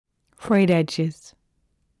Frayed edges.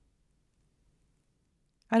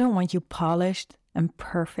 I don't want you polished and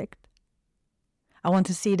perfect. I want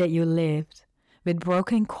to see that you lived with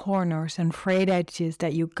broken corners and frayed edges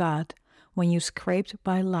that you got when you scraped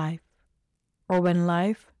by life, or when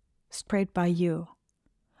life scraped by you,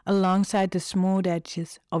 alongside the smooth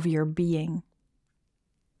edges of your being.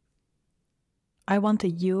 I want a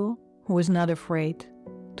you who is not afraid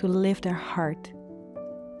to live their heart,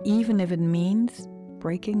 even if it means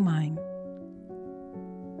breaking mine.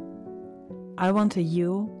 I want a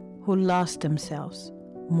you who lost themselves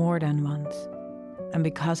more than once, and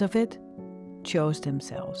because of it, chose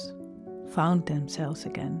themselves, found themselves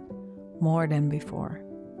again more than before.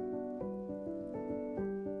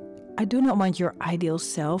 I do not want your ideal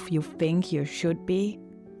self you think you should be.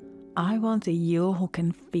 I want a you who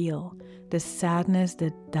can feel the sadness,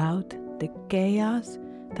 the doubt, the chaos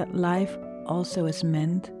that life also is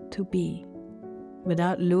meant to be,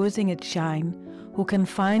 without losing its shine, who can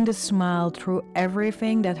find a smile through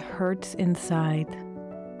everything that hurts inside.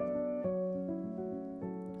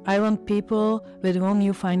 I want people with whom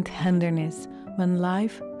you find tenderness when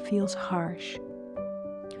life feels harsh.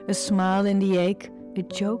 A smile in the ache, a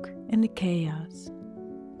joke in the chaos.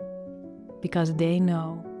 Because they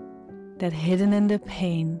know that hidden in the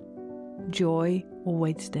pain, joy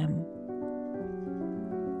awaits them.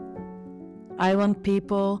 I want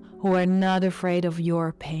people who are not afraid of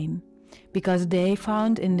your pain, because they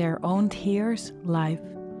found in their own tears life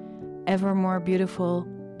ever more beautiful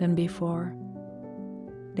than before.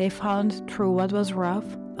 They found through what was rough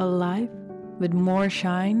a life with more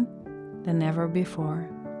shine than ever before.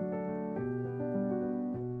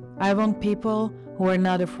 I want people who are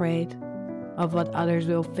not afraid of what others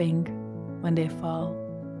will think when they fall.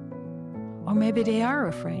 Or maybe they are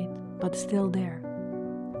afraid, but still dare.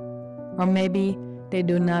 Or maybe they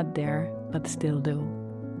do not dare, but still do.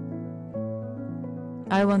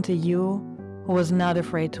 I want a you who was not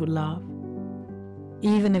afraid to love,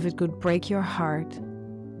 even if it could break your heart.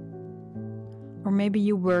 Or maybe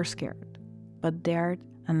you were scared, but dared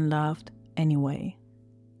and loved anyway,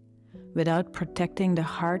 without protecting the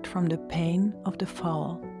heart from the pain of the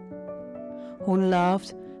fall, who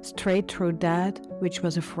loved straight through that which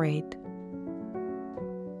was afraid.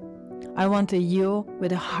 I want a you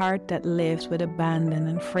with a heart that lives with abandon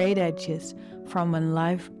and frayed edges from when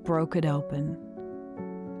life broke it open.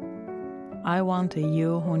 I want a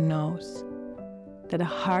you who knows that a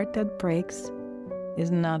heart that breaks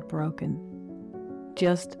is not broken,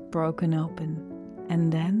 just broken open,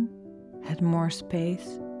 and then had more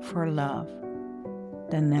space for love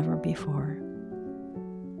than never before.